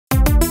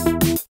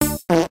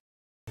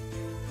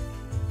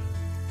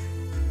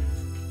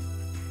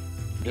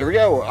Here we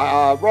go.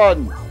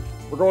 Run.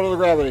 We're going to the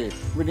gravity.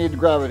 We need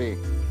gravity.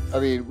 I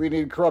mean, we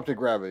need corrupted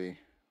gravity,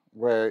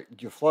 where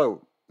you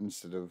float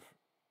instead of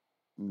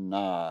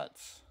not.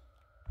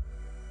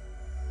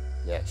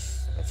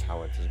 Yes, that's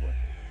how it is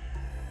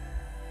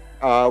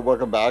working.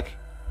 Welcome back.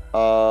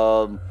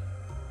 I'm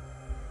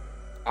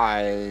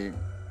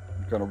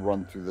gonna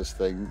run through this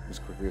thing as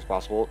quickly as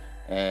possible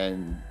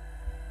and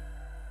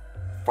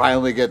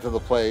finally get to the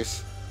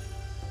place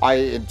I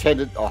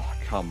intended. Oh,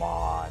 come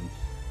on!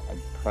 I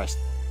pressed.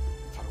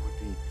 I thought it would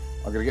be.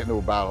 I'm gonna get into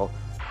a battle.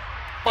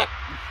 But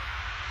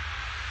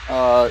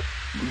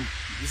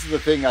this is the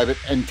thing I've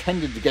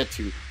intended to get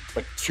to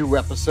like 2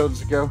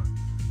 episodes ago,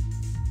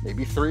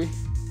 maybe 3.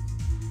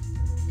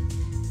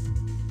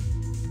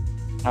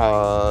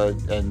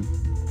 And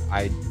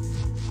I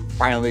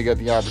finally got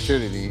the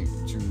opportunity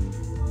to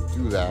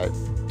do that,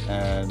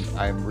 and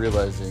I'm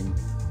realizing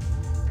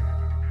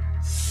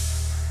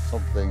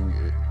something.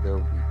 They're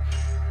weak.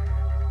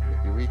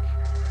 Maybe weak.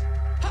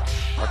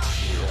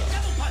 Yeah.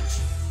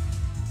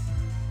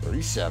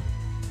 37.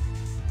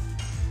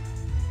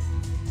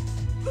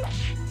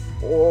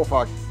 Oh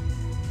fuck!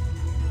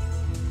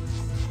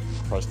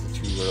 Press the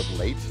 2 a little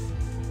late. A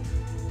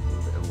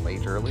little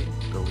bit early.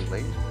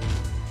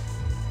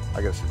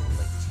 I guess it's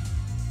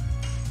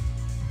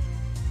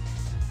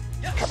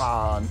late. Come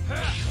on!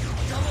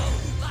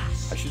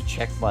 I should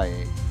check my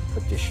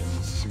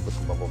additions, see what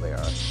the level they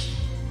are.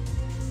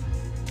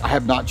 I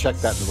have not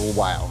checked that in a little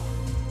while.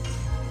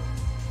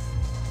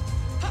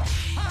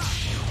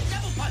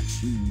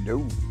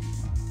 No.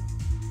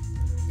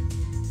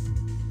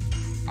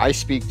 I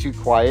speak too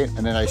quiet,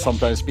 and then I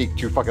sometimes speak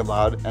too fucking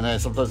loud, and then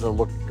sometimes I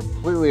look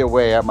completely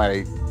away at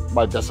my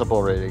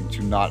decibel rating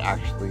to not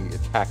actually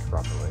attack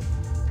properly.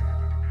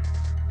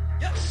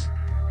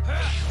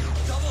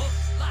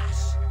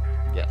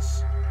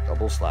 Yes,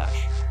 double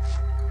slash.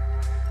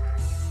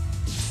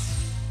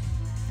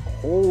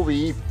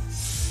 Holy.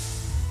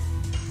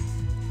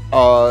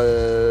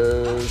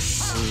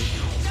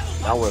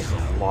 That was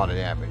a lot of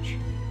damage.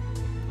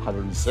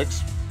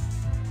 106.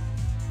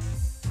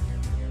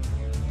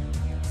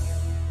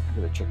 I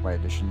gotta check my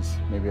additions.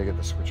 Maybe I get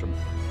to switch them.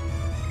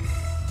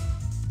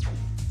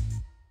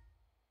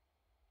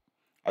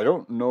 I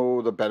don't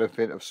know the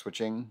benefit of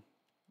switching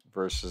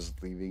versus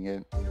leaving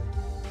it.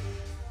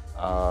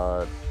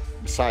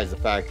 Besides the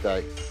fact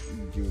that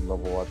you do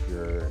level up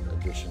your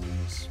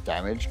additions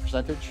damage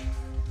percentage.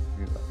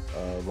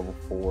 Level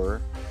 4,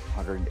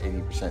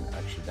 180%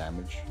 extra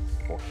damage.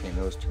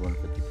 Volcanoes,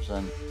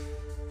 250%.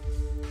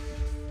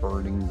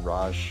 Burning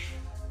Rush,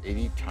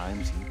 80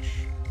 times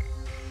each.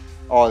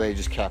 Oh, they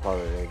just cap out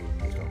at 80.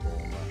 These don't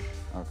very much.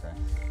 Okay.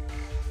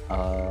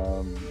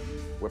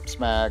 Whip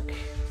Smack,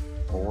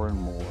 more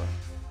and more.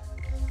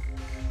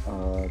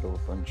 Double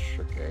Punch,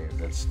 okay,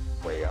 that's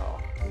way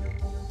off.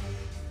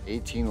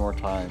 18 more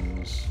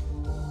times.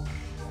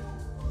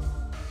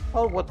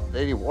 Oh, what?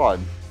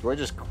 81? Do I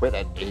just quit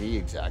at 80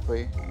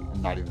 exactly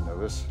and not even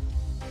notice?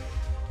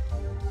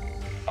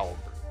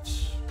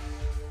 Alberts.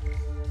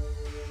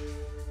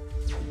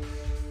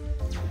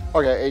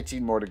 Okay,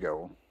 18 more to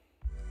go.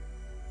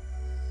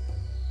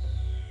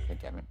 God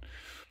damn it.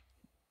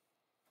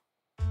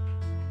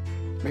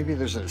 Maybe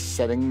there's a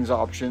settings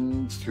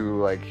option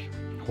to like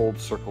hold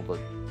circle to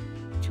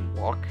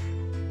walk.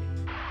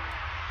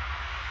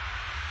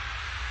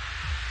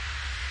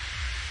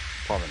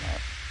 Probably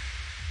not.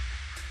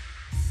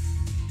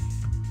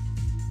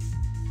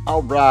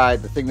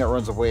 Alright, the thing that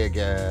runs away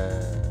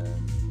again.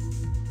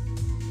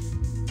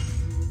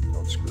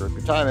 Don't screw up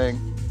your timing.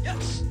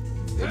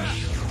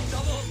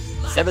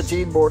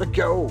 17 more to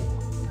go.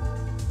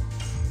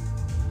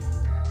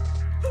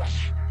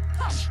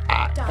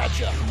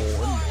 Gotcha. More and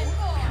more.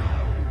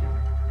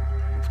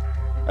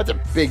 That's a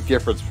big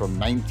difference from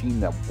 19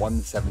 to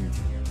 117.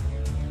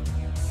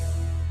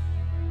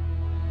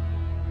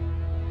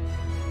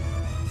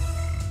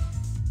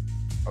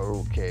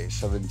 Okay,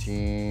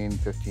 17,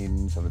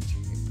 15,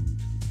 17.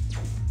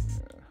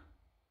 Yeah.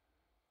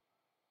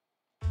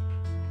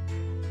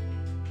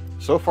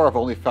 So far, I've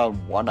only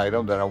found one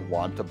item that I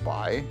want to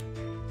buy,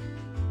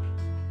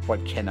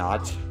 but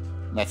cannot.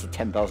 And that's a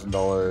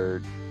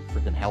 $10,000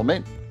 freaking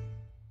helmet.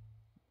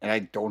 And I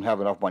don't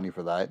have enough money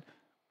for that.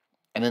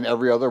 And then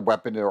every other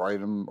weapon or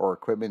item or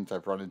equipment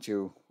I've run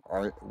into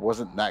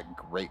wasn't that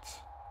great.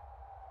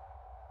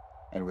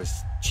 And it was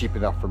cheap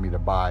enough for me to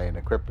buy and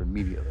equip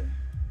immediately.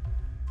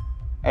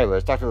 Anyway,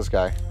 let's talk to this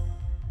guy.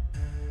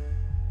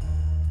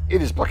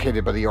 It is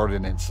blockaded by the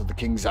ordinance of the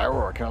King's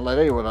Hour. Cannot let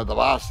anyone of the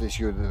last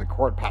issued in the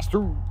court pass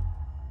through.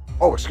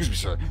 Oh, excuse me,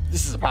 sir.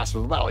 This is a pass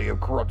through the valley of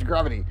corrupted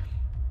gravity.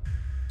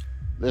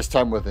 This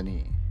time with an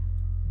E.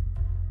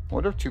 I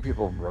wonder if 2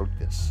 people wrote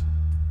this.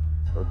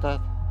 Wrote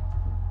that?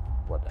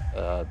 What?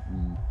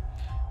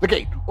 The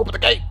gate! Open the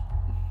gate!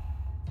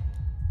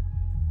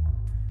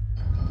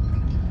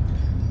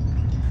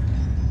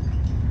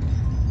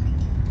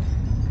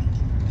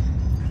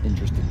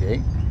 Interesting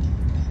gate.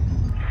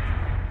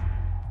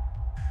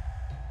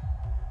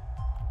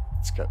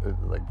 It's got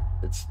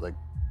it's like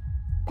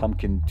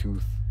pumpkin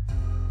tooth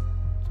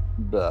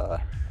I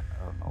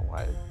don't know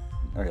why.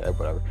 Okay,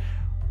 whatever.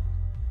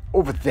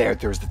 Over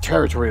there's the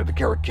territory of the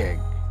Carrot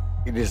King.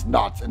 It is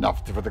not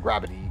enough for the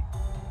gravity.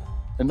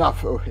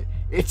 Enough.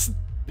 It's...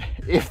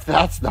 If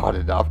that's not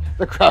enough,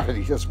 the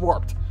gravity is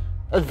warped.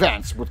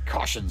 Advance with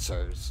caution,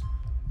 sirs.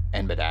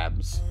 And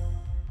madams.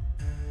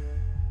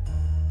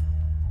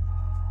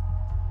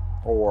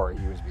 Or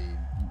he was being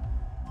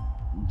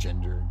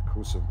gender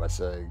inclusive by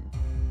saying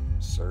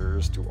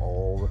sirs to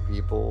all the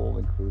people,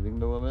 including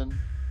the women?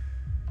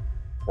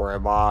 Or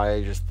am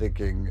I just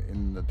thinking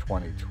in the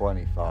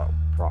 2020 thought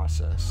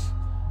process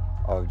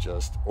of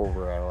just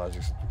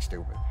overanalyzing something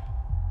stupid?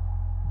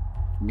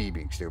 Me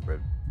being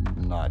stupid,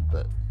 not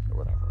that,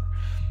 whatever.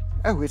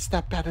 Oh, it's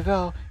not bad at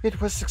all.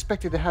 It was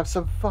expected to have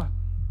some fun.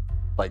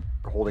 Like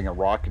holding a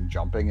rock and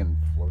jumping and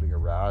floating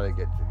around and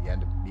get to the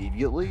end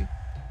immediately?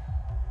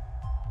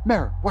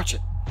 Mara, watch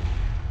it.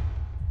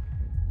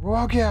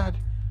 Oh, God.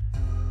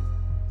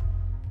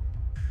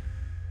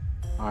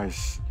 Oh,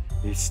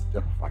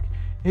 fuck.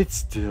 It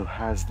still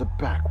has the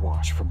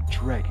backwash from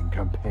Dragon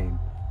campaign.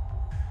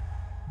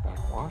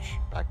 Backwash?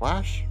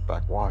 Backlash?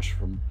 Backwash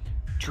from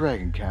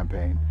Dragon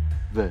campaign.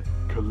 The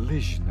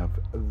collision of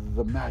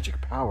the magic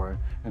power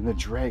and the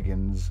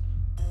dragons,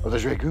 or the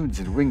dragoons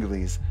and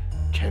winglies,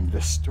 can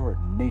distort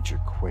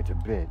nature quite a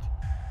bit.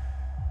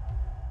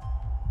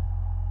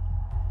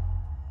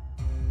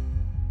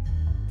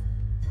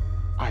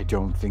 I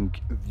don't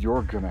think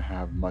you're gonna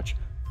have much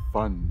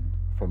fun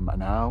from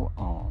now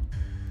on.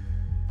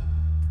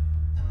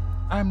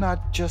 I'm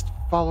not just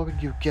following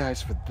you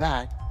guys for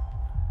that.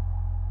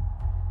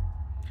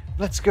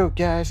 Let's go,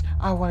 guys.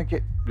 I want to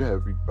get...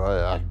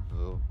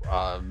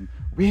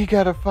 we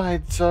gotta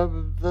find some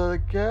of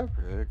the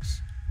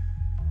Gabrics.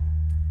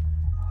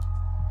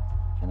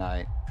 Can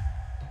I...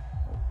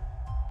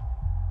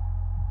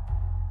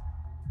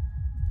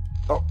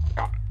 Oh,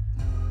 God.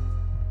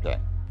 Okay.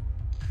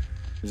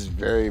 This is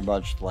very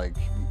much like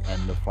the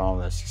end of Final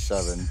Fantasy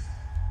 7.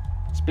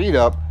 Speed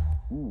up.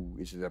 Ooh,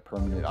 is it a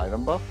permanent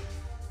item buff?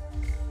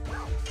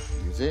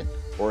 Use it?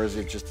 Or is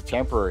it just a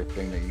temporary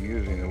thing that you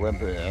use in the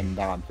weapon? And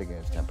now I'm thinking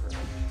it's temporary.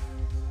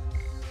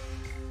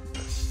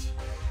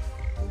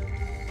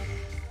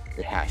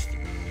 It has to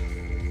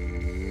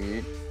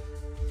be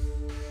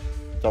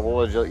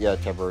double agility. Yeah,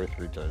 temporary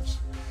 3 times.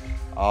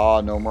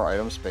 Ah, no more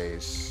item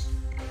space.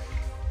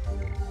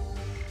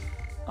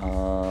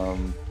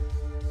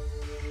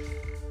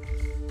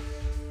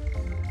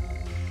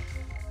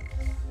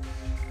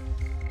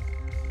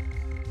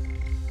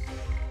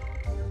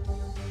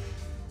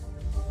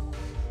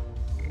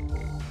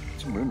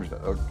 Some rumors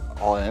that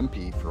all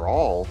MP for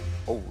all.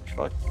 Oh,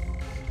 fuck.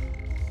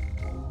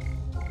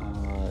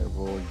 I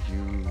will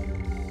use.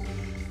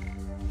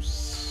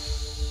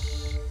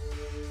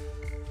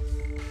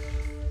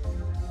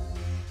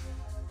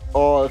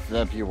 Oh, it's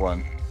an MP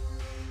one.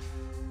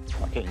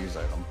 I can't use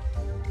item.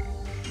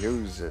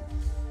 Use it.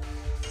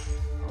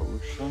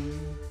 Potion.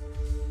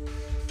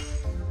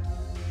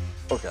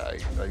 Okay,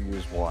 I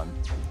use one.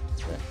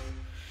 Okay.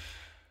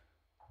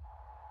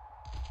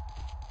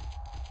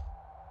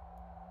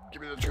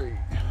 Give me the tree.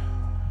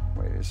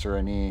 Wait, is there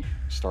any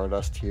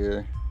Stardust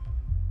here?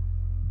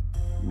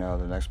 No,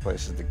 the next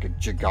place is the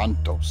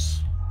Gigantos.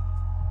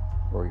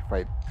 Where we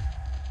fight...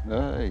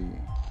 Hey.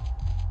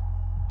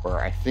 Or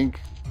I think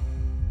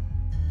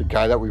the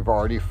guy that we've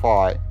already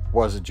fought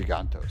was a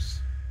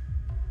Gigantos.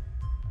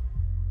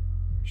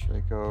 Should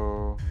I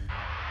go...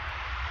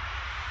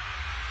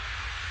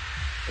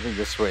 I think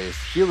this way is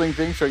healing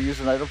things, so I use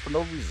an item for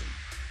no reason.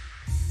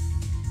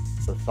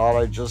 So I thought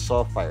I just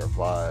saw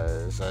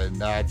fireflies, and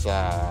that's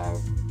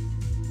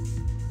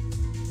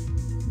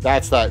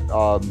that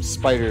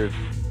spider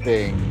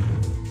thing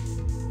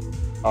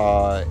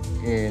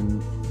in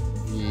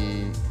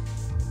the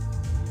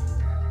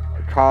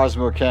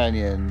Cosmo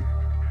Canyon,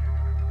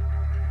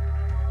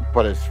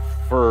 but it's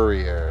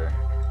furrier.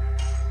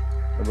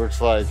 It looks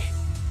like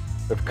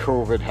if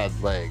COVID had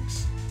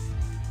legs.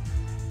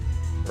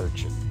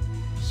 Urchin.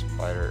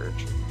 Spider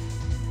urchin.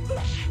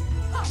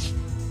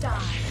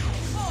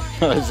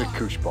 It's a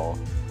koosh ball.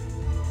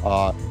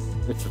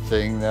 It's a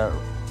thing that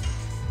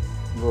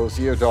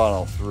Rosie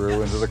O'Donnell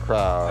threw into the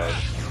crowd.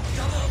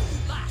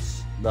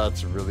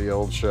 That's a really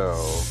old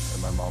show,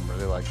 and my mom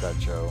really liked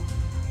that show.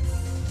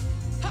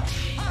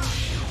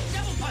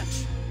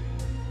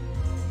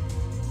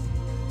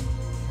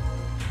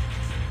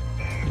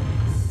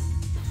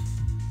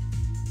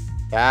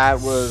 That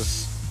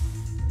was...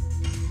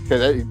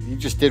 Okay, he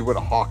just did what a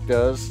hawk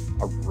does.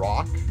 A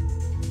rock?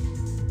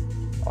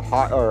 A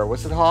hawk, or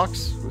was it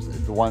hawks? Was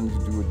it the ones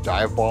who do a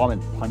dive bomb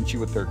and punch you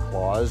with their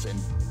claws and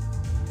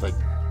like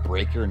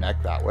break your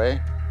neck that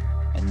way?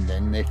 And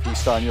then they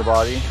feast on your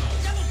body?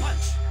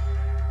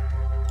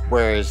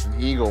 Whereas an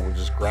eagle will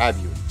just grab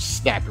you and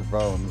snap your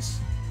bones.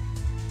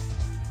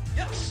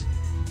 They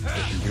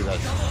can do that.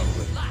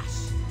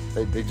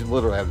 They just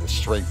literally have the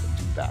strength to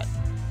do that.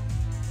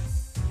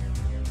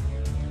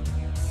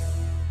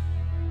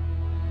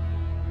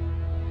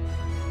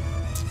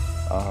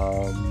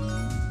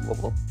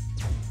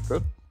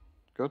 Good.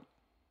 Good.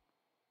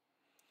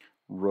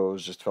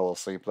 Rose just fell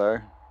asleep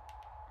there.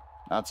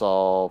 That's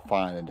all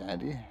fine and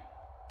dandy.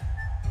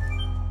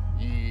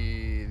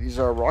 These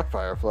are rock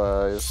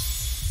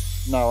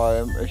fireflies. Now I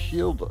am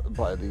healed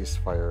by these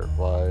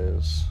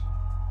fireflies.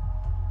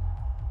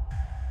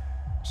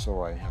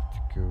 So I have to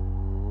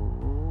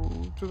go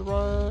to the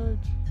right.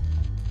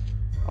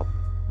 Up,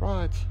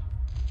 right.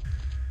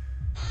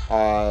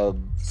 A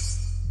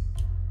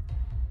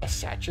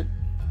sachet.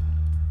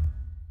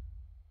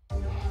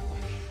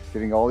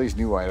 Getting all these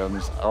new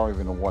items. I don't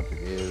even know what it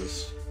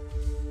is.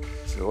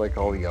 Is it like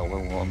all the other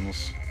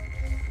ones?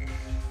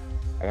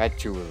 I got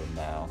 2 of them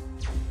now.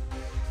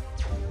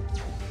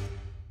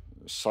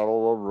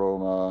 Subtle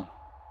aroma.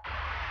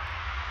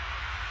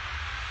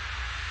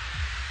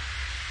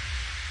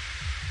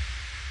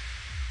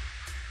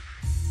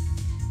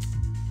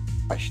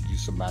 I should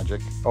use some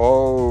magic.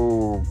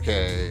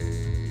 Okay.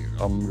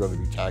 I'm going to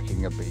be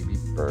attacking a baby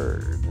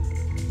bird.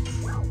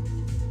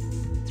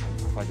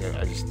 If I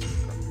just do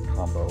a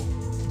combo.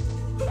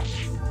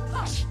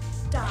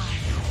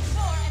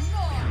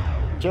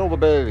 Kill the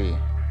baby.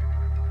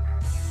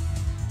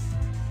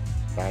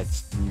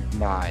 That's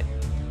not.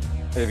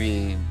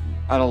 Maybe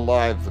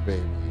unalive the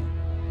baby.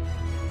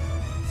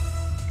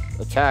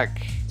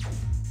 Attack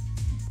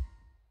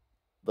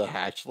the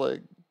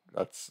hatchling.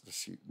 That's the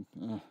seat.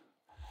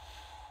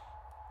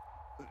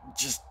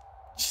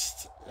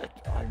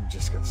 I'm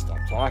just gonna stop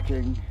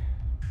talking.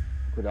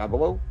 Go down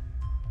below.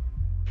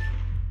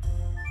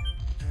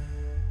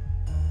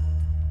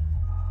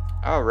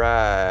 All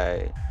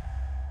right.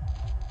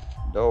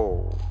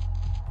 No.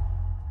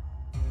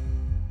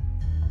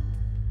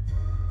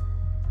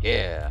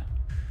 Yeah.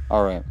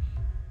 All right.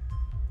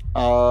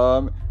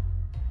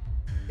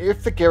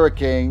 If the Garrett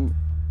Gang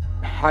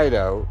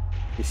hideout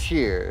is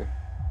here,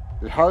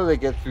 then how do they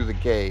get through the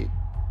gate?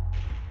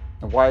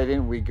 And why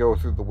didn't we go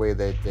through the way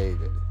that they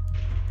did?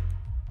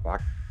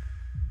 Fuck.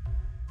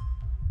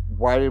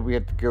 Why did we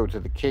have to go to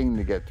the king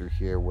to get through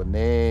here when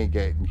they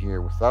get in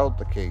here without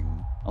the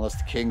king? Unless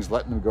the king's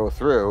letting them go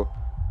through.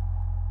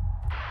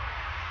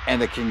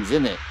 And the king's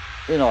in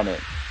on it.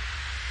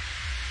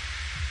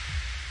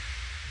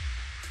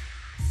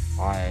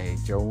 I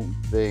don't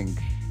think...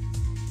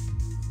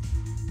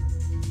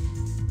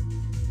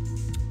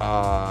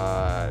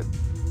 I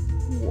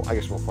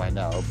guess we'll find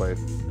out, but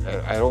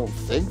I don't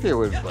think they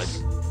would, like,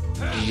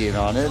 be in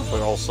on it,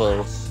 but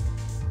also...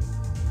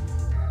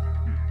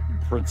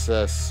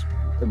 Princess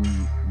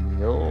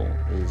Emile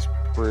is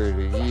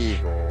pretty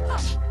evil.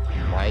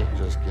 Might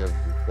just give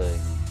the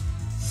thing...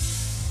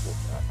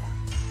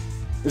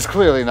 It's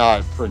clearly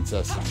not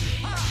Princess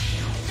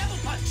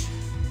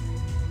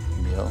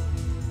Emile.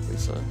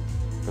 Lisa.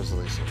 Because of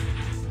Lisa.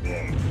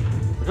 Yeah.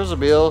 Because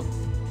of Emile,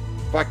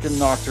 fucking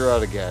knocked her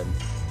out again.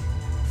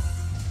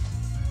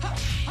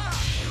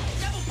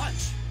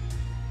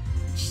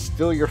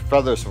 Steal your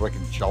feathers so I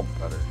can jump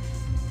better.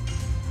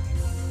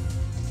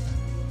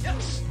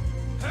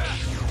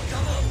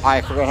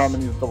 I forgot how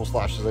many double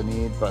slashes I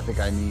need, but I think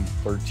I need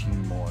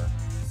 13 more.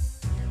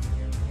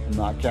 I'm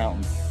not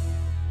counting.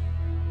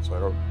 So I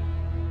don't...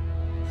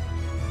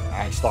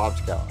 I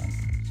stopped counting,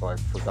 so I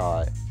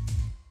forgot.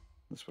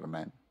 That's what I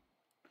meant.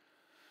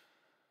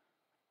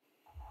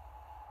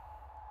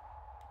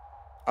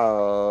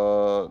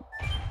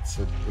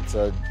 It's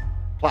a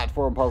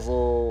platform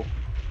puzzle.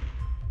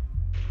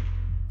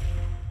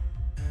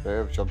 Okay,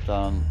 I've jumped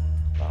on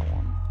that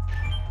one.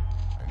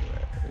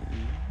 Anyway.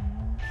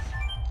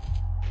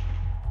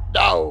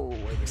 No!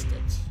 I missed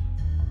it.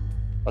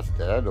 That's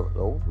dead. I don't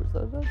know. Is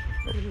that dead?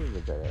 No, it is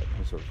a dead end.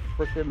 It's a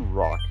freaking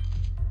rock.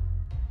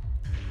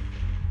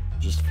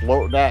 Just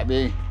floating at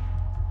me.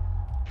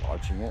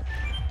 Watching it.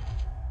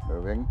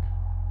 Moving.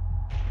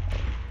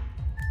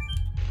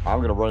 I'm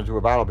gonna run into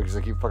a battle because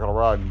I keep fucking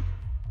around.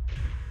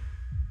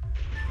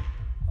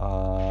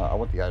 I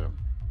want the item.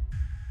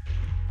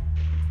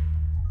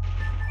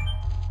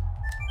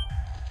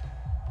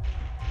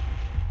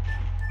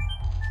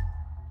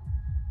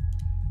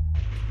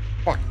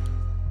 Fuck.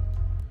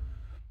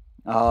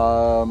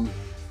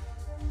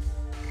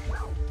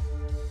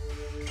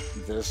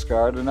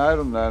 Discard an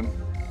item then.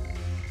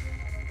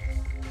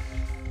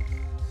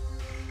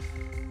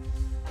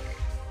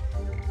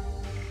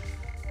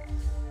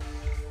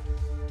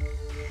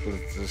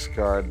 Let's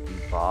discard the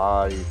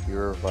body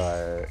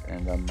purifier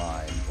and the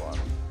mind one.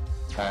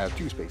 I have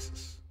 2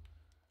 spaces.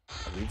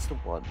 That leads to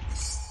 1.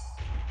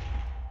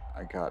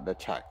 I got the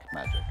attack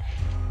magic.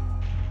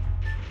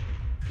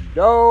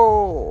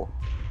 No!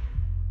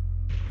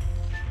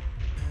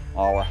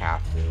 Oh, I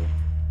have to.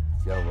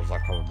 The other one's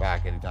not coming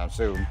back anytime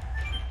soon.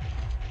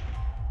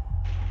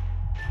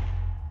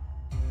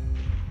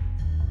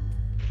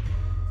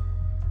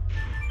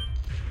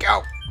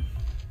 Go!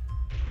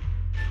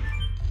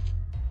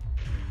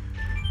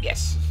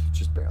 Yes,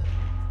 just barely.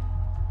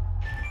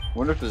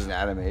 Wonder if there's an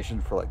animation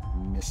for like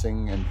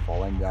missing and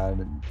falling down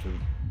into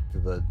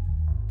the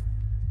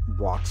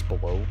rocks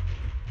below.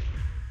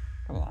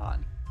 Come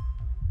on.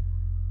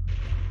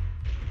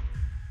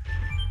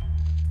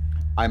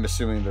 I'm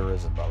assuming there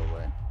isn't, by the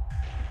way.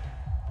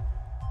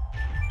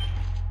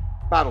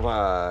 Battle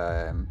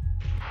time!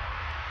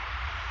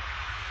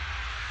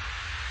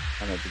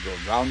 I have to go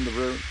around the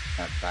room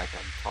and back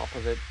on top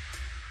of it.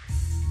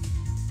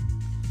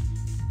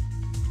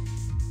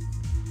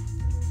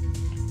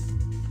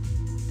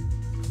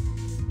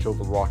 Kill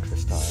the rock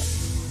this time.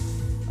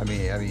 I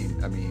mean,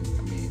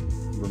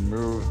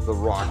 remove the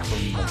rock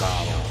from the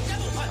battle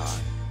this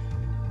time.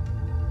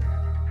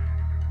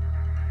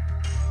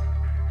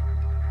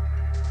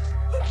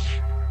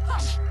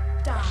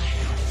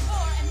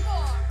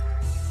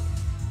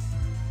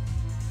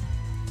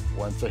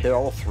 Once I hit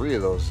all three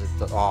of those,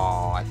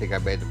 oh, I think I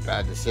made a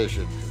bad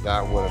decision.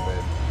 That would have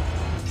been...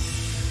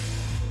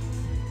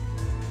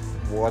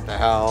 What the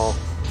hell?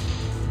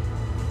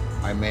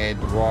 I made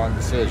the wrong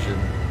decision.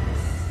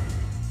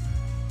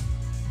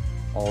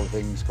 All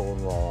things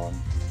going wrong.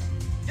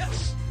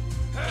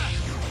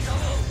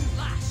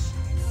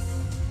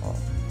 Oh,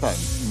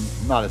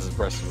 not as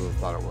impressive as I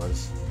thought it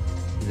was.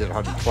 He did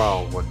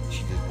 112 when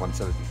she did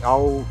 117.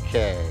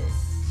 Okay.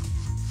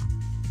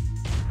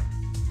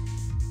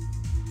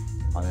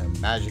 And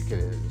then magic it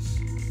is.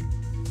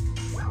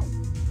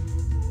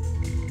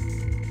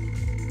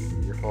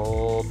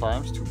 Beautiful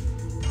times 2.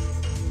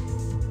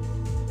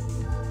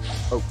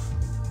 Oh.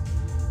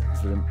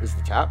 Is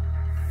the tap?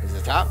 Is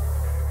the tap?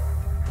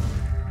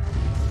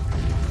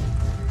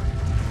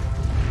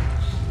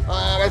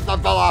 Oh, my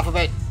thumb fell off of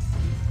it!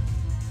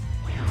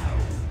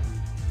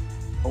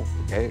 Oh,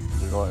 okay.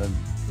 There's a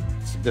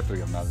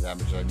significant amount of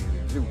damage I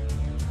needed to do.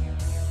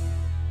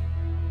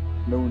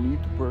 No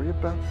need to worry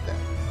about that.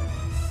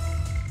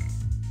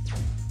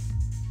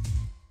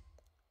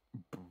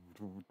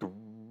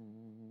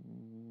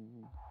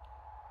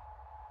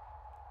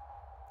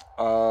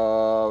 I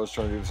was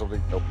trying to do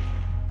something. Nope.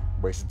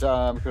 Wasted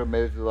time. Could have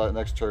made it to the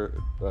next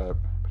turn, but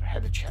I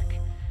had to check.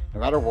 No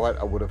matter what,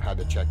 I would have had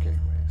to check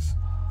anyways.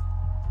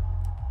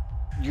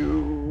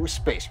 You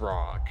space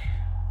rock.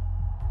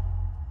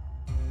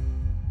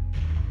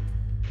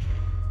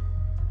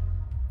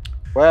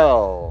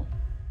 Well,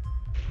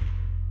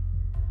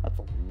 that's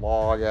a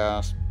long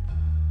ass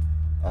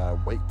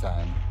wait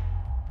time.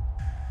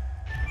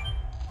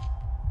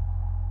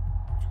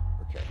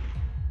 Okay.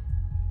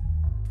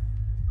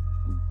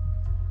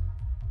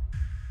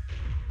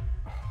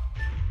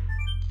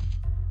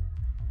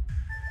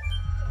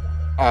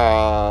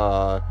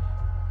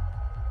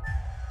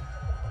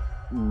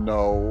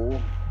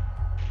 No.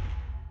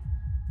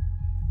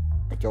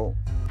 I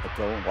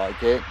don't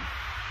like it.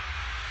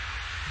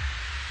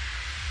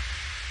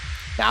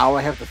 Now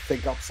I have to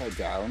think upside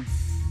down.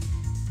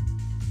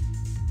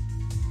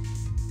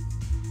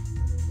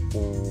 Oh,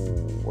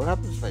 what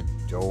happens if I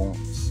don't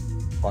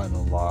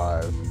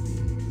unalive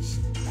these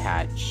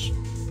hatch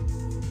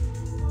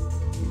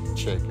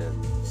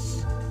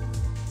chickens?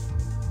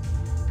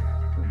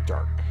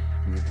 Dark.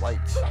 Need light.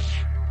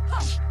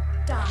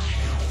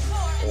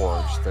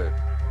 Or just to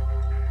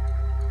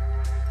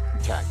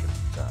attack at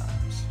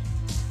times.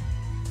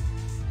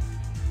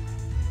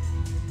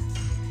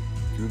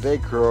 Do they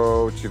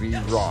grow to be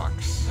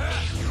rocks?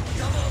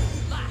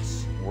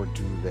 Or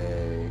do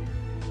they...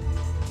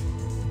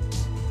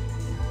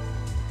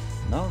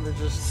 No, they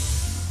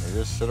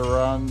just sit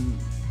around.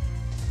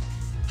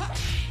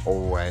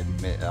 Oh,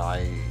 and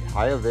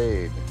high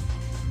evade.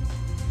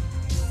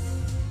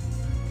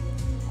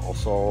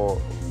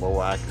 Also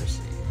low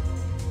accuracy.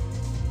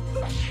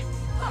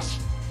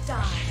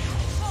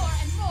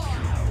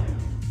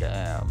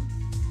 Damn.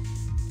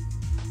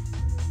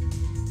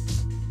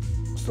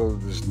 So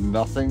there's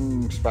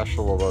nothing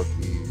special about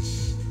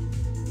these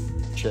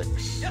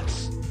chicks.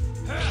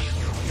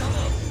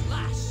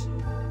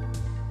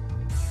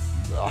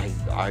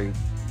 I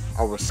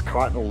was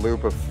caught in a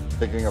loop of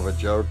thinking of a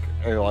joke,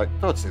 and you're like,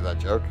 don't say that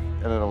joke.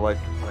 And then I'm like,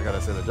 I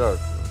gotta say the joke.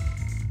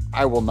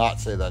 I will not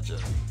say that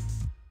joke.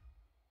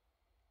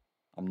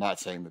 I'm not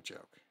saying the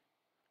joke.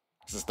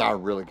 This is not a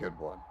really good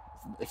one.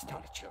 It's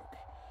not a joke.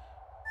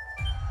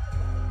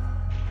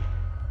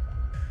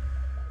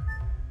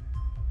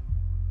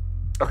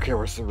 Okay,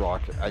 where's the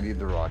rock? I need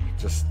the rock.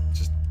 Just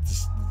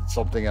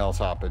something else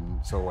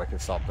happened so I can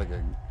stop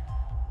thinking.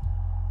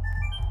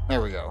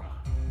 There we go.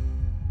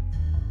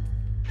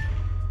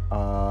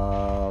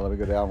 Let me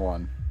go down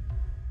one.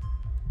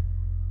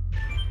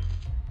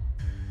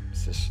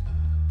 Is this...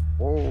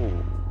 Whoa.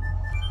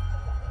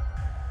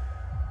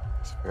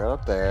 So we got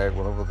up there,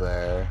 one over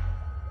there.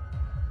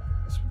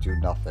 This would do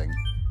nothing.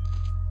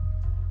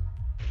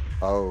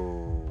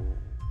 Oh.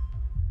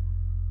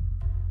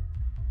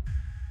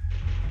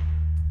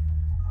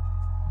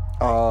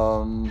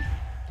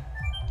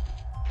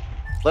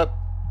 Flip.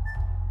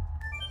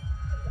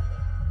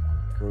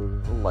 Go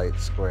to the light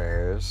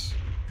squares.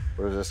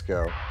 Where does this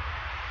go?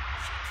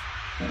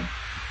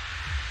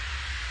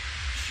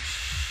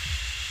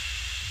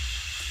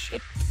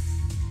 Shit.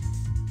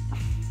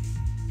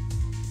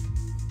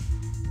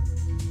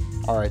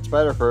 Alright,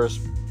 spider first,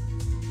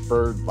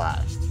 bird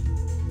last.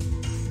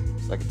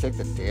 So I can take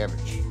the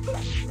damage. But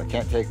I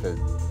can't take the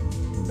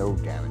no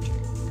damaging.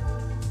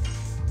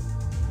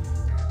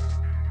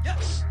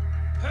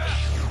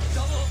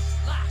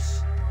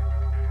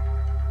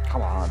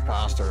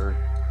 faster.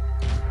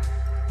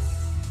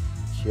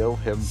 Kill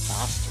him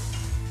faster.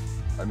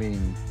 I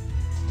mean...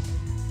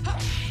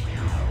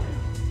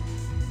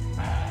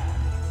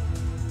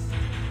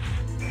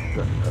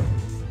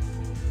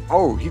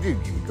 Oh, he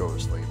didn't even go to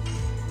sleep.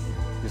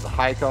 He's a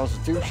high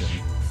constitution.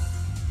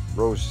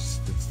 Rose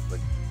just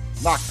like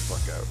knocked the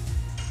fuck out.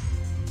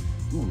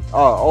 Ooh.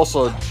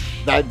 Also,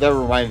 that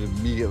reminded me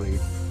immediately.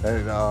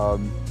 And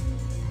I'm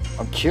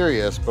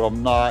curious, but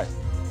I'm not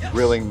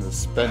willing to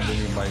spend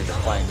any money to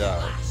find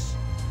out.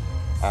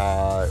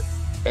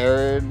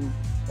 Aaron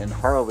and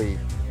Harley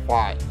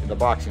fought in a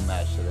boxing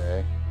match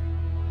today.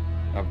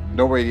 I have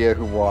no idea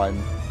who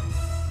won,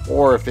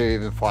 or if they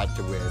even fought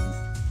to win.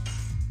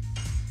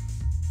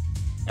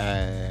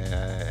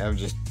 And I'm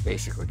just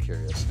basically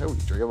curious. Oh,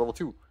 Dragon level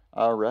 2.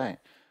 All right.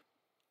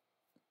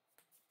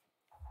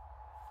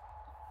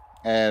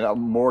 And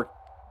I'm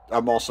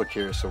also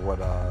curious of what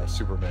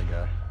Super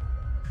Mega.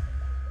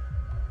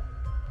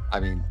 I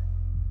mean,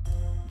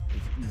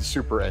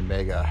 Super and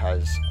Mega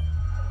has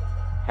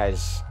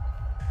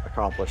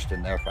accomplished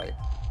in their fight.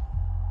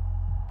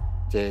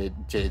 Did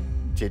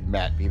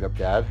Matt beat up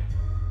Dad?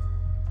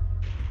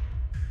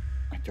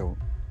 I don't.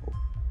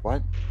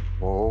 What?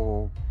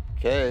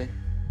 Okay.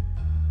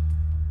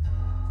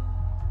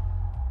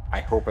 I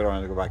hope I don't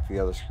have to go back to the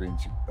other screen.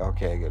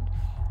 Okay, good.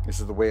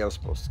 This is the way I was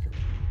supposed to go.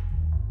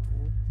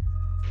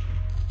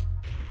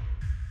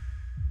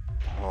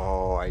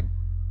 Oh,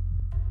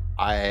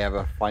 I have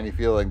a funny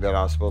feeling that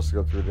I was supposed to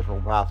go through a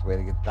different pathway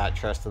to get that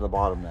chest to the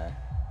bottom there.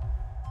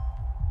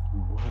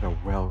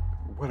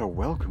 What a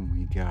welcome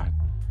we got.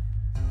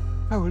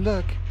 Oh,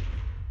 look.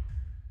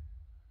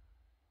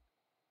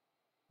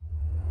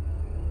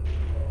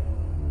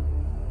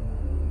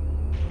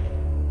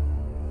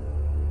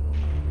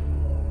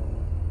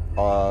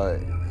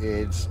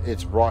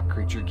 It's Rock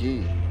Creature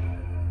Gee. I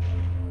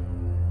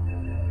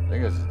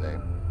think that's his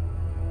name.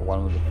 The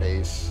one with the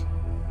face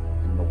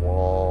in the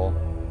wall.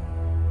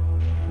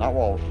 Not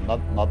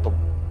the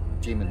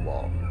demon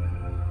wall.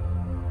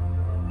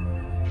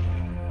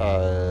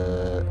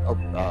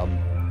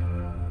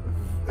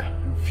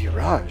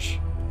 Viragi.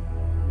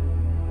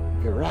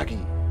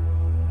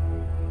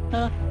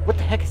 Huh? What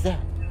the heck is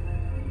that?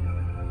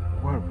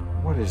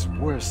 What is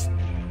worse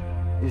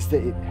is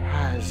that it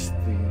has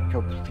the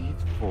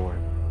complete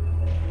form.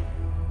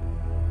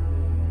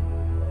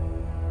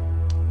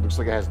 Looks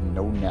like it has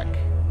no neck,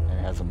 and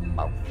it has a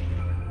mouth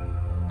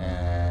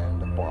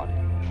and a body.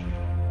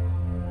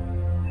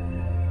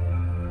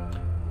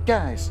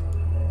 Guys,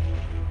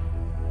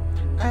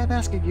 I'm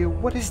asking you,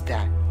 what is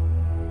that?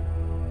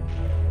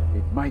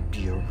 It might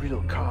be a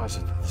real cause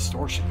of the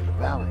distortion in the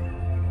valley.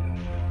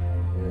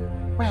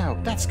 Wow,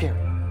 that's scary.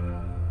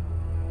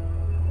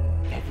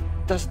 It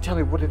doesn't tell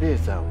me what it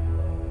is, though.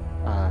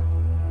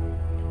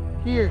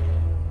 Here,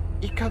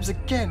 it comes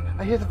again.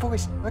 I hear the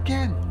voice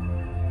again.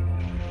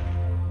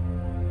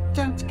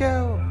 Don't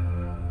go.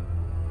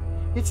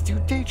 It's too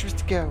dangerous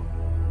to go.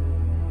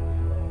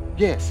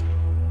 Yes,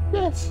 we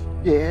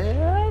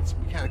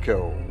gotta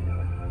go.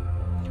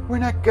 We're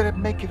not gonna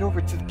make it over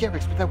to the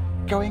Garrix without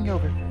going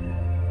over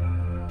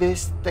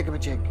this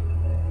thingamajig.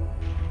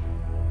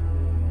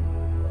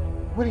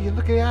 What are you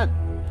looking at?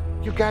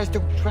 You guys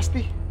don't trust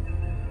me?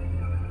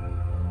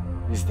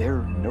 Is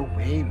there no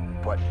way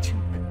but to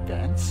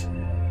advance?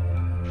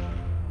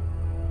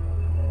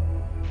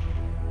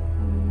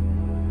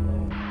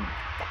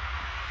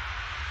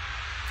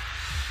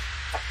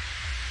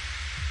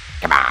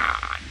 Come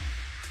on!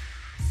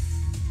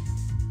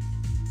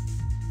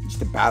 Just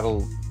to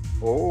battle.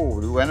 Oh,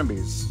 new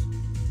enemies.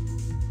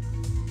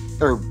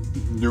 Or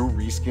new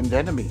reskinned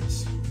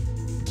enemies.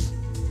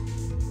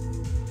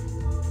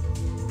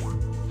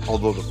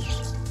 Although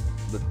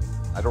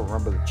I don't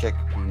remember the chick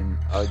being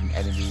an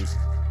enemy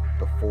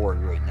before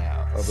right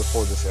now, or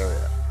before this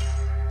area.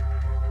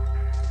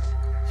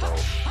 So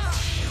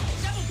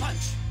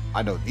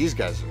I know these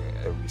guys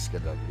are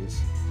reskinned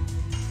enemies.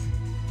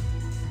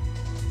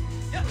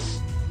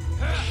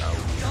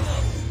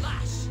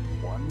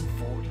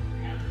 140.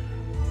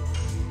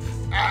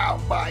 Ow,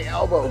 my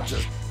elbow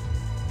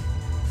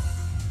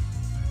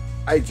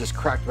I just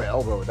cracked my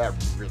elbow. That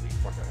really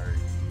fucking hurt.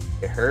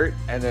 It hurt,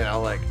 and then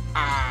I'm like,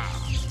 ah.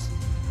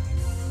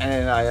 And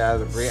then I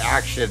had a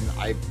reaction.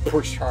 I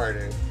pushed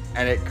harder,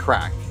 and it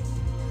cracked.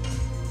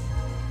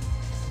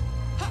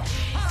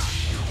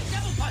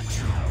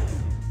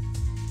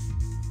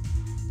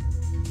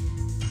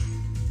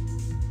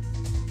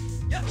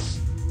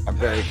 I'm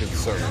very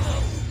concerned.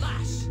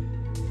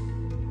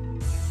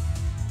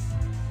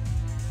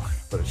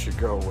 But it should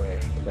go away.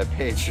 That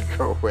pain should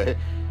go away.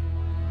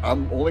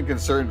 I'm only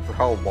concerned for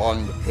how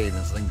long the pain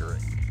is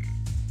lingering.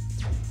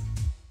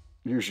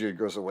 Usually it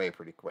goes away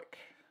pretty quick.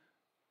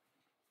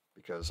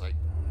 Because I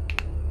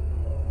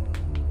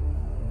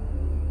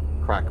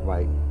crack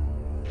my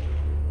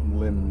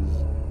limbs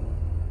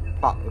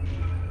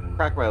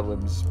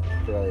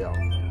fairly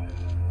often.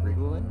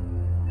 Frequently?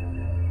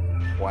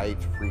 Quite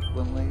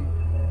frequently?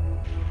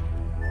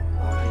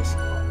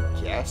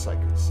 Yes, I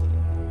could see.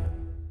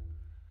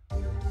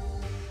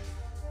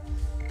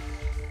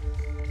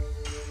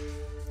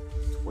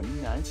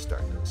 find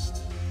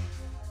Stardust.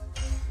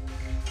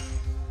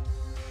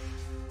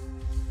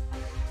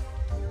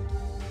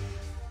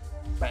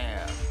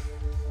 Bam.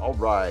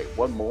 Alright,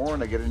 one more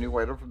and I get a new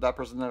item from that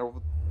person that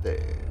over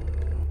there.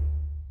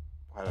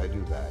 Why did I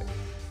do that?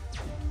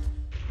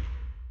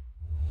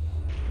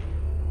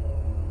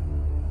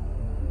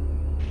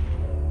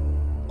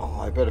 Oh,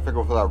 I bet if I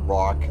go for that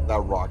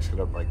rock's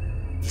gonna like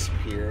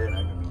disappear and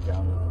I'm gonna be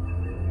down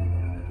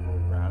and go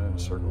around in a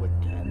circle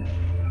again.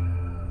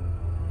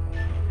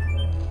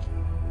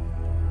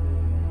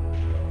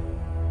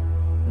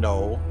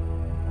 No.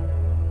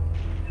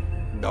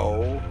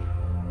 No.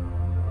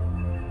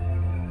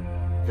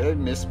 Did I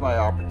miss my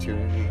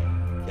opportunity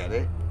to get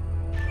it?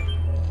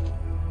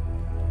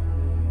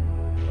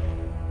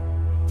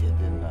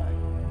 Didn't I?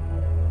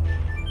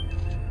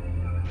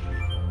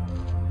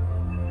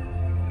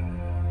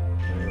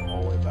 Maybe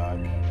all the way back.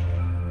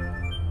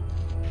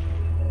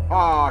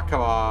 Ah,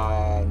 come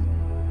on.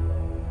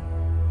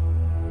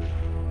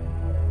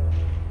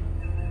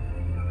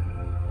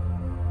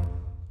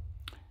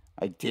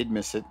 I did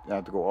miss it. I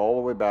have to go all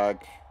the way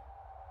back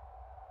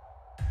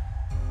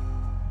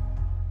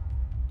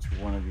to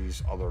one of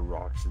these other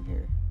rocks in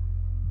here.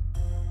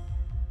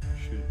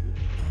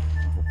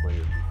 Hopefully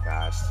it'll be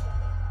fast.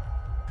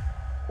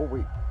 Oh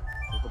wait,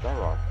 look at that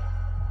rock.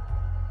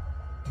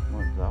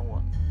 What is that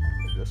one?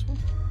 Like this one?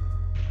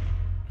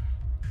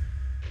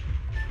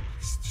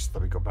 Just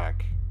let me go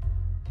back.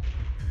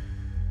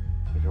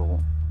 Maybe I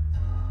won't.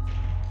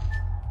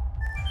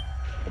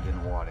 I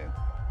didn't want it.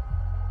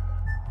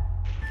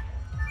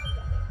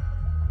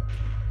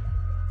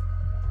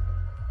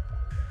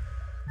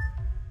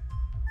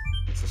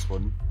 It's this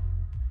one.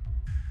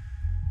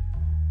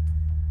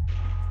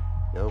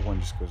 The other one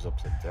just goes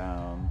upside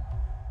down.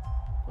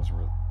 Doesn't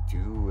really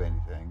do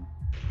anything.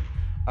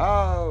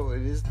 Oh,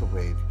 it is the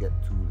way to get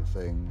to the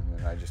thing.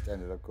 And I just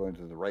ended up going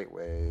to the right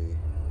way.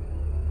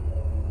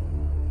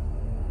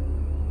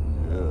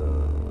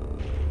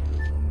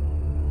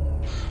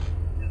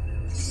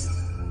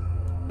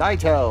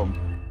 Night Helm!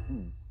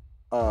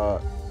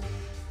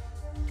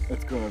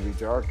 It's gonna be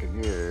dark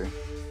in here.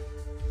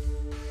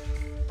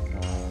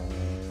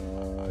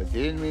 I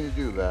didn't mean to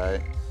do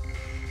that.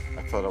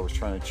 I thought I was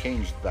trying to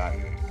change that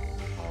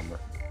armor.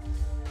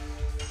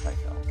 Night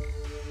Helm.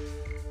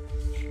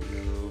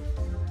 Shield.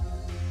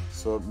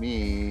 So it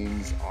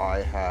means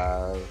I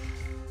have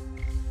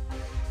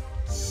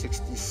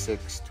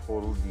 66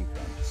 total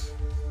defense.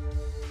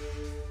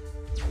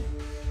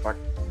 Fuck.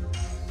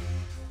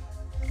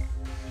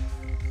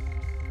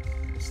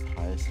 It's the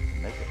highest I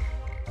can make it.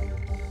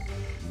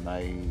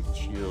 Night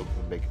Shield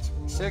will make it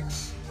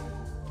 76.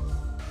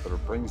 But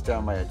it brings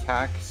down my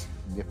attack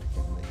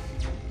significantly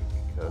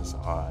because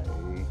I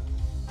didn't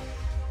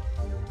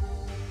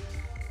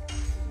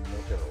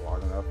look at it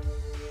long enough.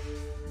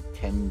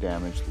 10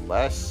 damage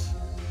less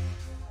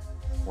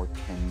or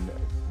 10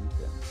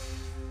 defense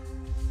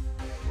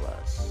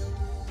less.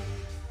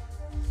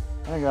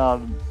 I think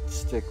I'll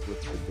stick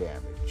with the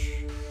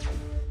damage.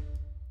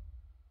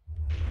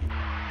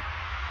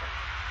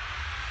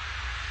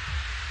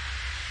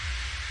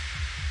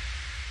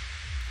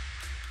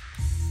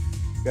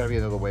 Gotta be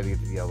another way to get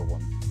to the other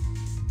one.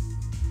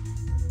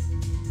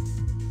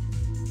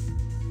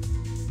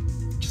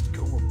 Just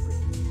go over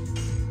it.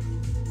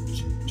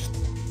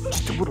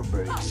 Just do it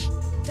already.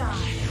 Die.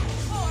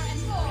 4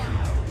 and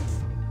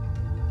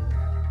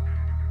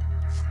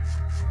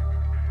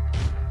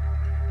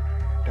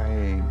 4.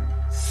 Dang.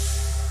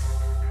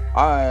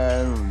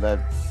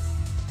 That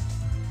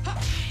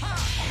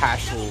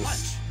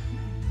Hashel's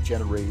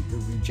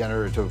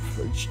regenerative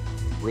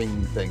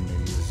ring thing that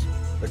he's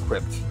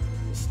equipped.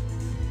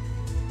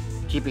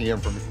 Keeping him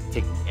from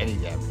taking any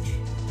damage.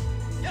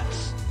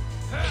 Yes.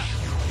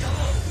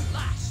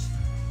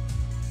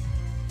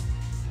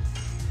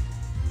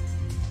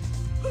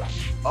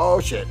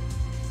 Oh shit.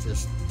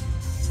 Just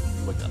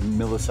like a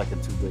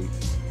millisecond too late.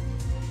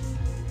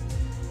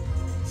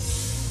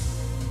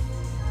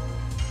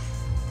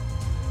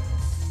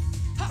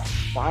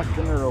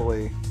 Fucking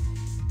early.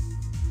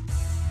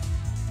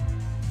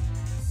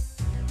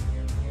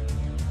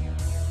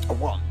 A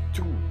 1,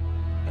 2,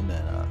 and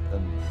then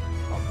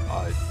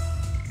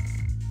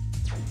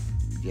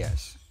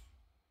yes.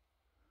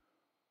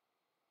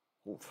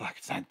 Oh fuck,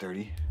 it's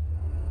 9:30.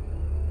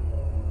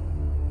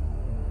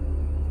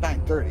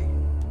 9:30.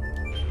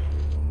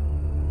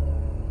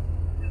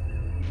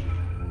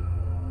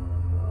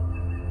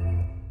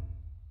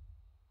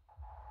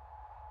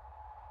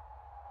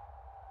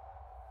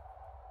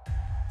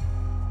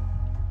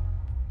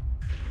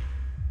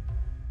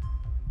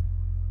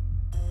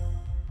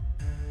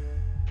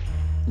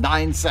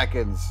 Nine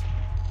seconds.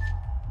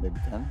 Maybe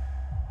 10.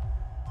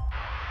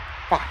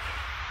 5.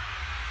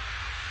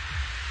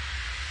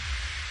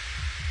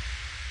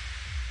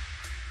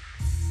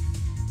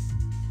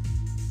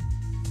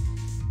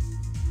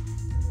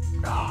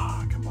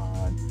 Ah, come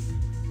on.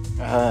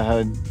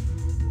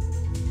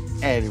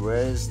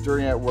 Anyways,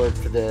 during at work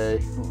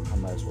today, I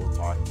might as well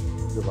talk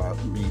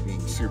about me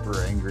being super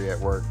angry at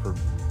work for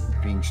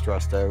being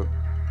stressed out.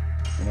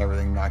 and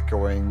everything not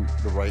going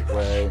the right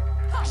way,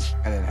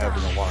 and then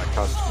having a lot of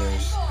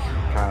customers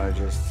kind of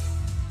just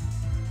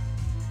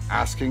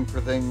asking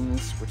for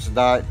things, which is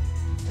not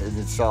in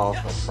itself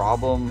a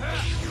problem.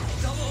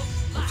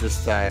 It's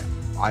just that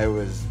I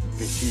was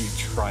busy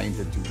trying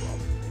to do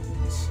other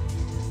things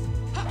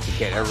to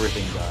get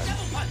everything done.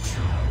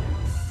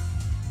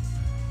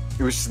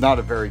 It was just not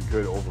a very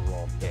good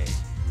overall day.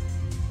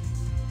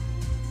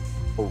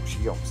 Oh,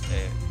 she almost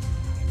dead.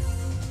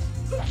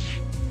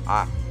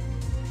 Ah,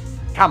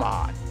 come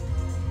on.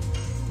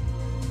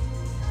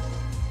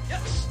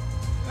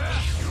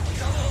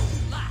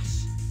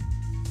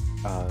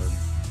 Yeah.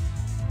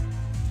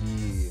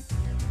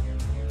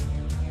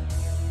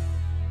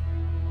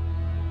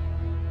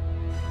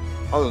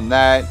 Other than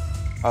that,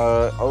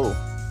 oh,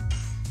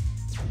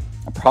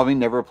 I'm probably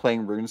never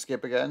playing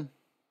RuneScape again.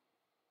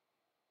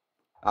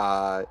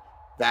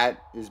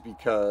 That is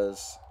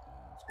because,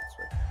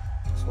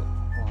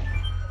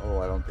 oh,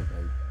 I don't think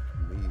I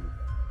can leave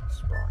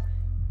this rock.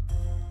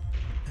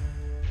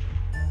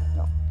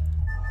 No,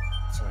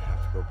 so I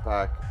have to go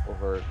back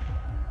over. Okay.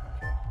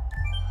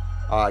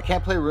 I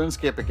can't play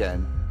RuneScape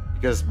again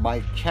because my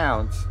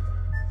account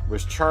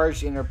was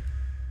charged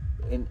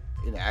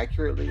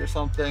inaccurately or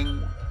something.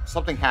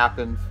 Something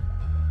happened,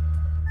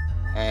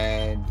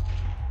 and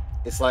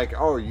it's like,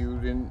 oh, you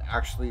didn't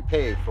actually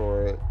pay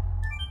for it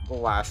the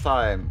last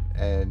time,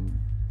 and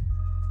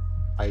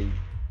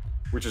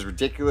which is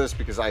ridiculous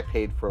because I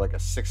paid for like a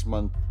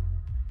 6-month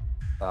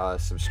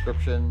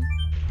subscription,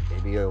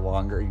 maybe a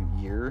longer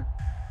year,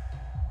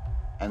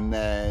 and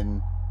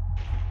then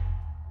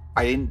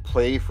I didn't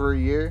play for a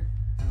year,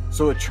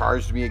 so it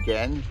charged me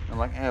again. I'm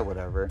like,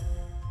 whatever.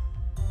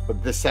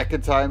 But the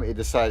second time, it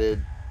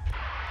decided,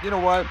 you know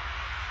what?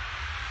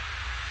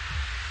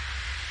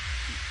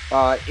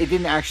 It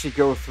didn't actually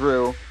go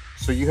through,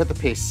 so you have to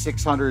pay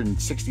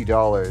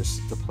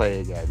 $660 to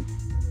play again.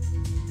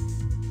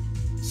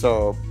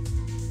 So,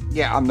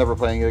 yeah, I'm never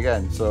playing it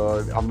again.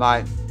 So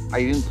I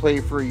didn't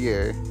play for a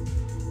year,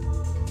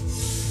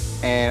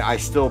 and I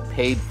still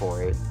paid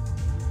for it.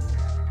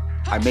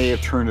 I may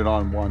have turned it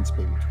on once,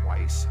 maybe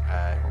twice.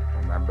 I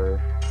don't remember.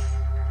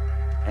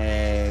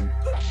 And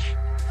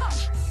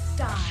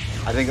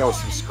I think I was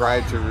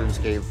subscribed to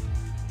RuneScape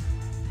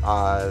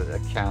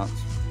account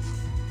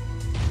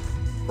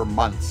for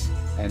months,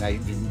 and I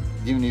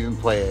didn't even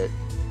play it.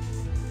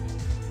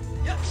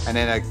 And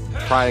then I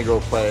tried to go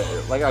play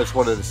it. Like, I just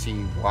wanted to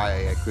see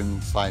why I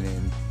couldn't sign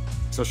in.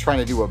 So I was trying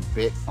to do a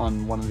bit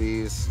on one of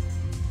these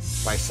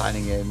by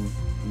signing in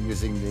and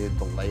using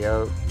the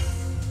layout.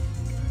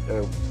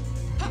 It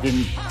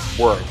didn't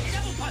work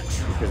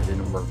because it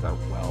didn't work that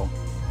well,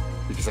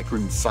 because I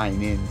couldn't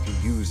sign in to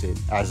use it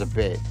as a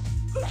bit.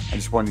 I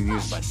just wanted to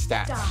use my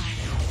stats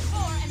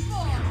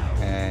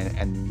and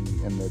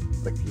the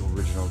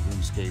original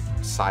RuneScape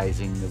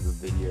sizing of the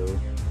video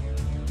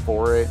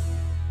for it.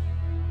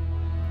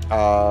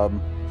 And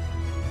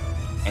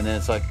then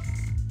it's like,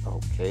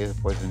 okay, the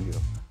poison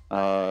needle.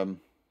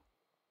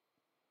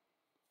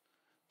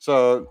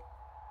 So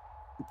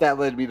that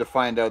led me to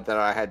find out that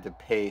I had to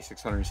pay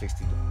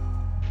 $660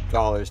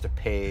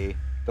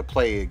 to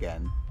play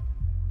again.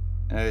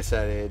 And I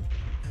decided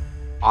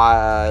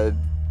I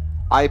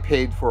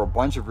paid for a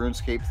bunch of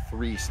RuneScape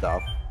 3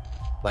 stuff,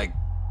 like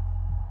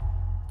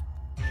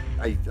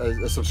a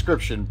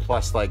subscription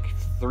plus like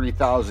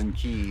 3,000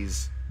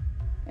 keys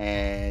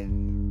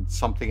and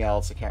something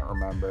else I can't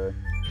remember.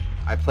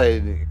 I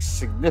paid a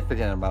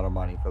significant amount of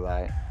money for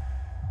that,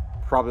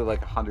 probably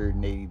like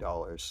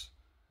 $180.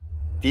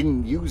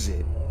 Didn't use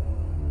it,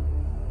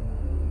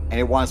 and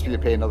it wants me to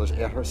pay another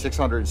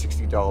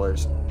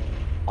 $660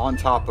 on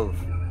top of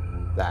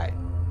that.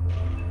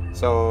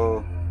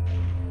 So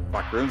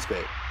fuck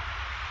RuneScape.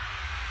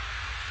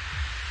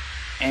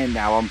 And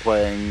now I'm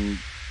playing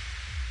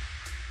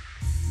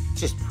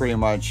just pretty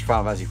much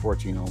Final Fantasy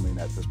 14 only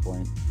at this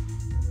point.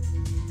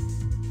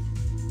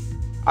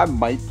 I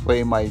might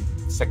play my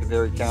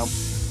secondary account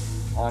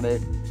on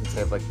it since I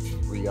have like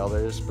 3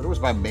 others, but it was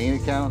my main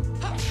account.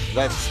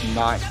 That's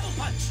not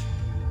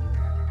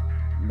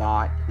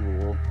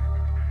cool.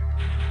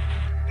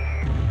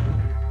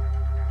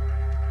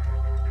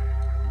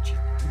 She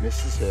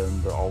misses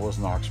him, but always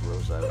knocks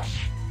Rose out.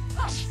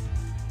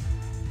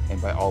 And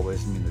by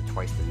always, I mean the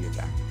twice that he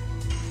attacked.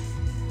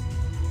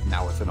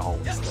 Now it's an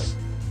always thing.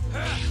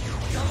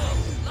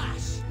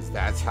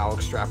 That's how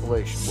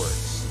extrapolation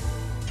works.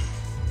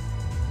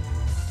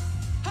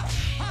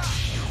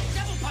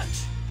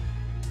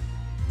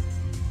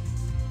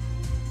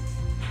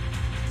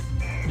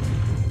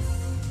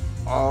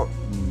 Oh,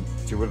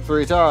 2 out of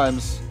 3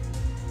 times.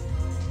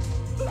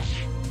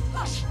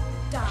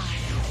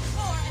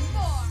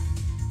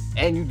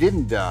 And you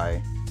didn't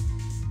die.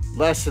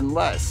 Less and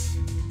less.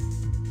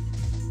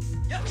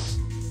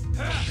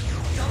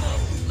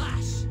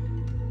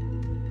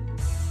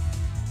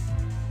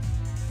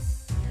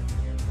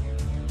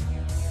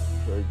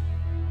 Okay.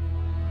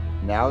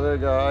 Now that I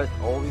got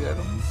all the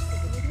items,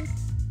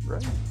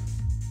 right?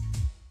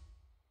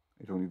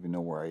 I don't even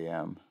know where I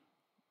am.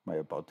 Am I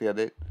about to get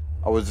it?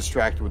 I was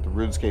distracted with the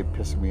RuneScape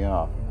pissing me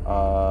off.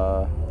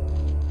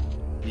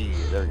 Yeah,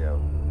 there we go.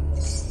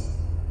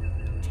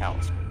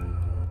 Talisman.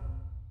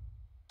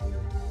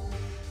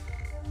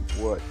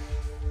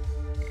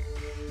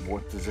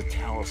 What does a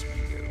talisman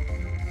do?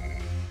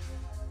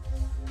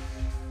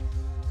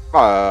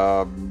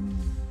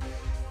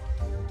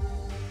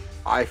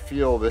 I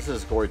feel this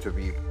is going to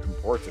be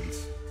important.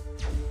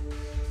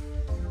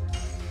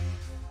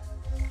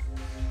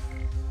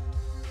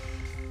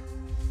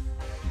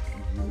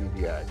 You need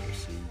the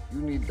accuracy. You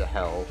need the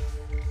health.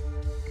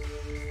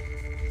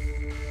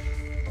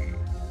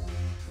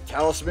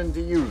 Talisman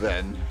to you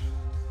then.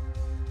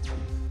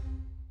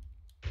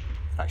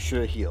 I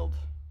should have healed.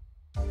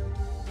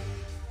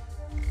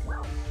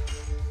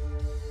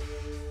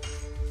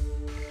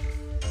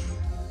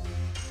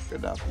 Good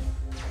enough.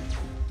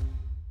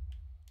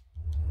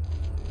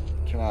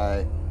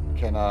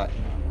 Can I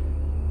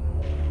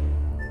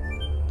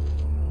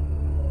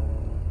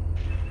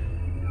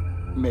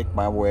make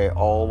my way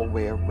all the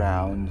way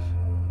around?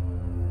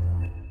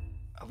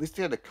 At least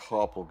I had a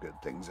couple good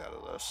things out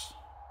of this.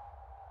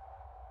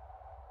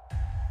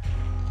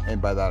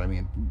 And by that I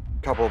mean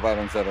a couple of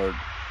items that are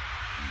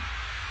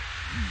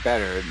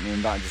better, I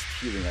mean not just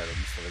healing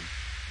items that I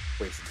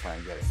wasted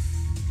time getting.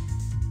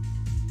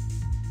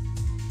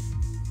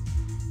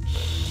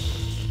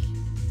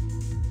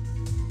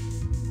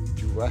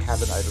 Do I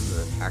have an item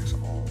that attacks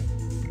all?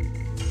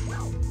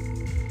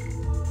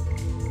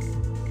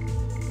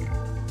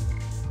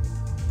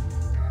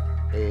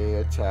 A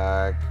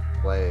attack,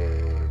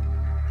 flame.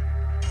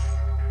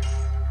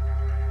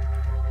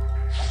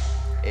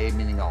 A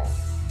meaning all,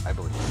 I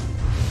believe.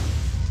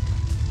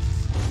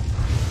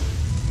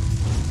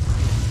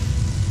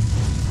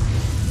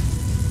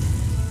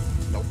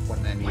 Nope,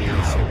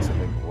 196, I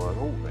think it was.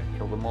 Oh, I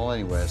killed them all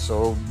anyway,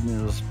 so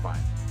it was fine.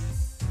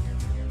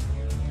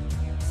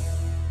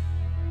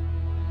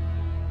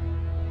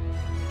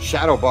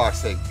 Shadow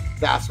boxing.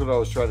 That's what I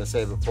was trying to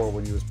say before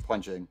when he was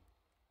punching.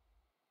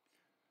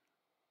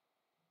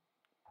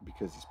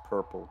 Because he's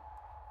purple.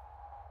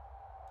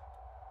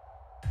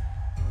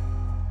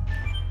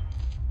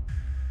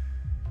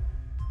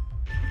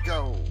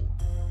 Go.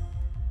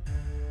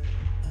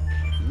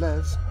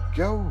 Let's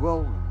go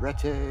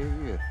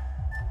already.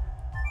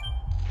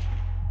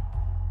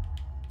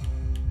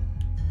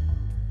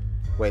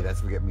 Wait,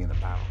 that's gonna get me in the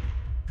battle.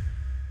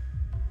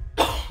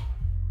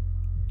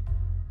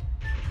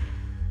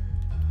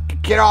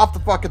 Get off the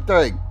fucking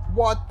thing!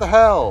 What the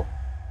hell?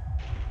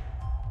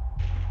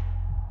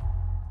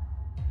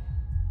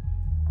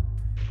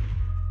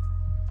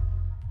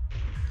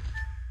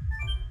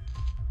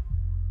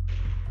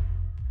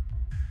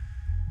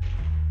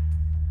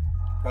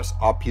 Press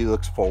up, he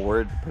looks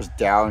forward. Press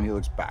down, he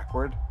looks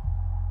backward.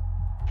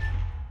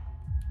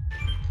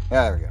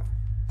 Yeah, there we go.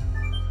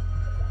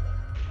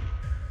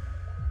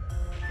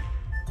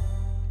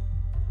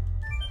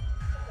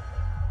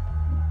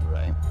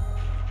 Right.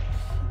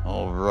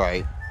 All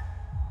right.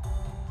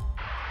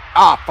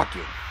 Ah, fuck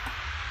you.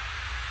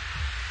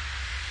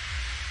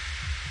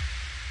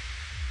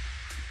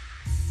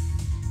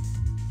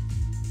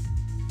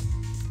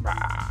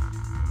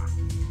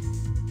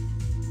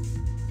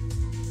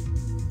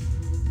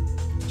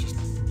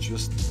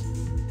 Just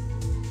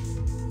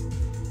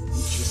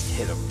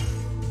hit him.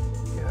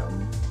 Hit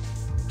him.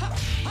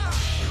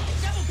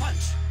 Devil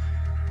punch.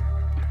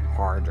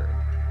 Harder.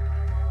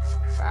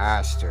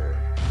 Faster.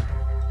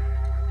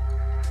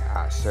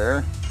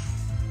 Faster.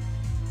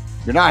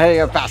 You're not hitting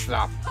him fast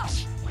enough.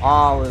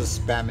 I was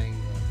spamming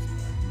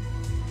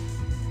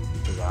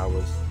because I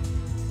was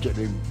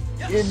getting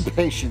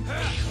impatient.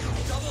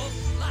 Double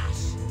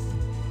slash.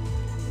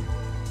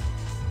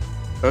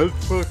 I'm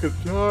fucking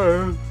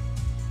tired.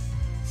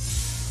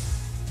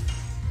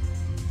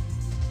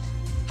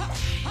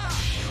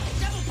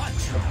 Devil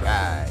punch.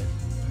 Right.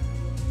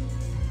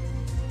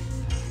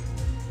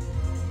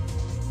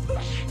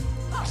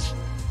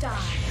 Die.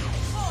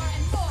 4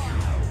 and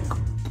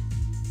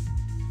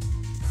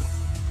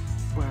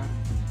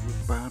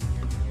 4.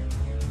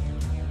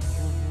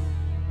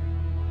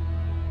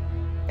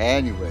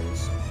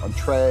 Anyways, on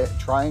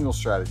triangle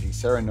strategy,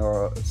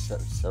 Serenoa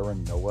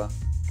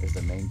is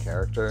the main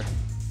character.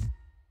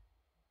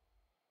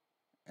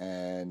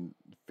 And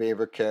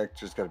favorite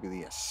character's got to be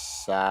the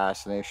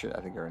assassination.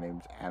 I think her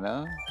name's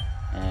Anna.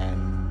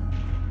 And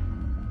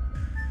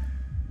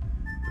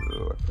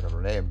I forgot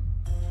her name.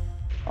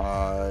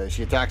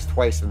 She attacks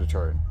twice in the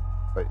turn,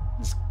 but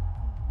it's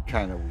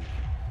kind of weak.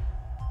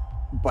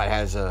 But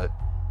has a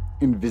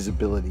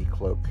invisibility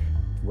cloak,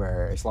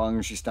 where as long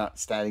as she's not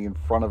standing in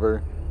front of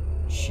her,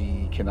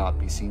 she cannot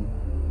be seen.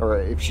 Or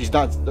if she's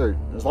not, or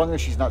as long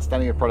as she's not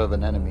standing in front of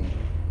an enemy,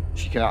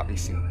 she cannot be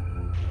seen.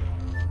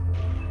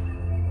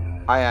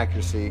 High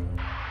accuracy.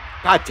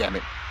 God damn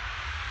it.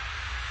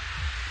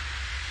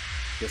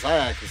 Yes, high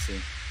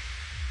accuracy.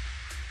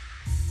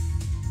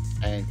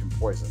 And can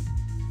poison.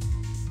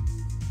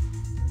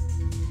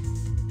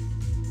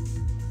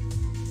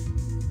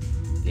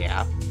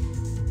 Yeah.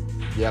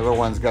 The other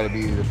one's got to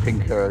be the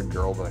pink-haired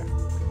girl that I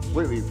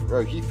completely...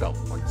 he felt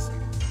like the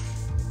same.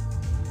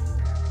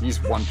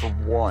 He's 1 for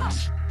 1.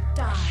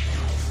 Die.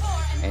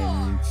 4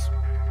 and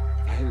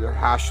And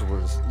Hashel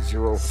is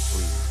 0 for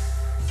 3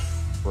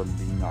 from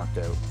being knocked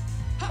out.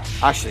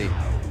 Actually,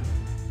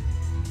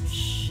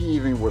 he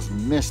even was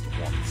missed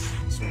once.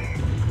 So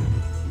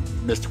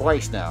missed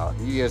twice now.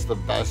 He has the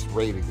best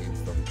rate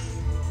against them.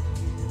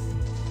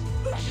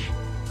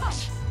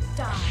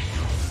 Die.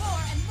 4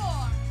 and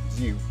more.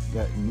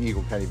 An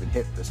eagle can't even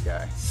hit this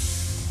guy.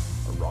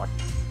 A rock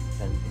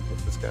can't even hit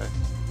this guy.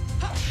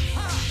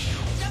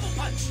 Double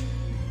punch.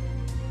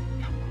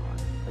 Come on.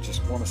 I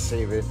just want to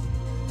save it.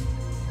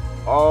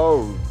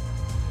 Oh!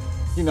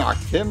 He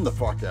knocked him the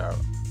fuck out.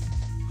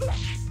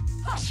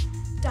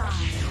 Die.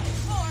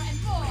 4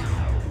 and more.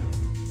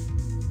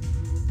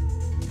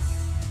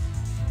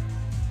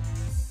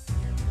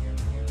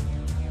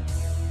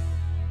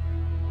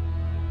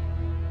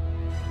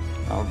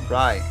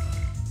 Alright.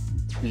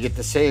 You get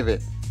to save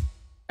it.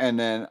 And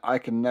then I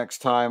can next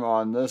time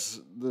on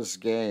this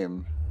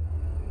game.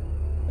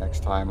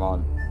 Next time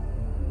on.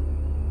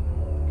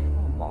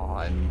 Come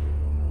on.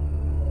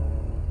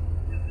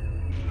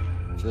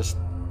 Just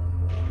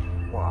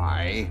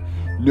why?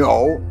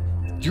 No.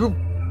 You.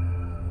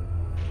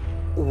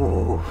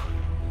 Ooh.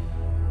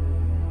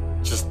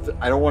 Just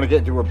I don't want to get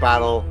into a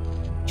battle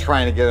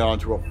trying to get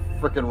onto a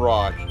freaking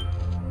rock.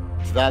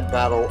 To that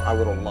battle I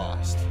would have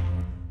lost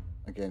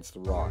against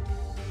the rock.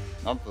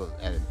 Not the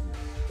enemy.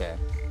 Okay.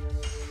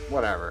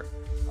 Whatever.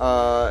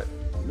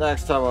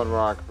 Next time on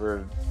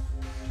Rawkward,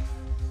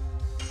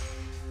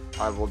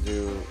 I will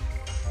do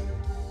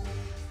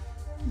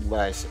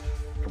less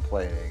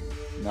complaining.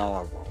 No,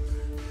 I won't.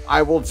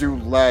 I will do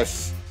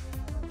less.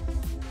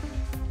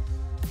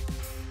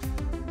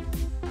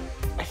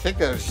 I think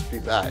that'll just be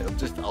that.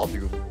 I'll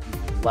do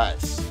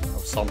less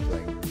of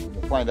something.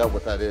 We'll find out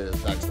what that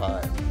is next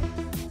time.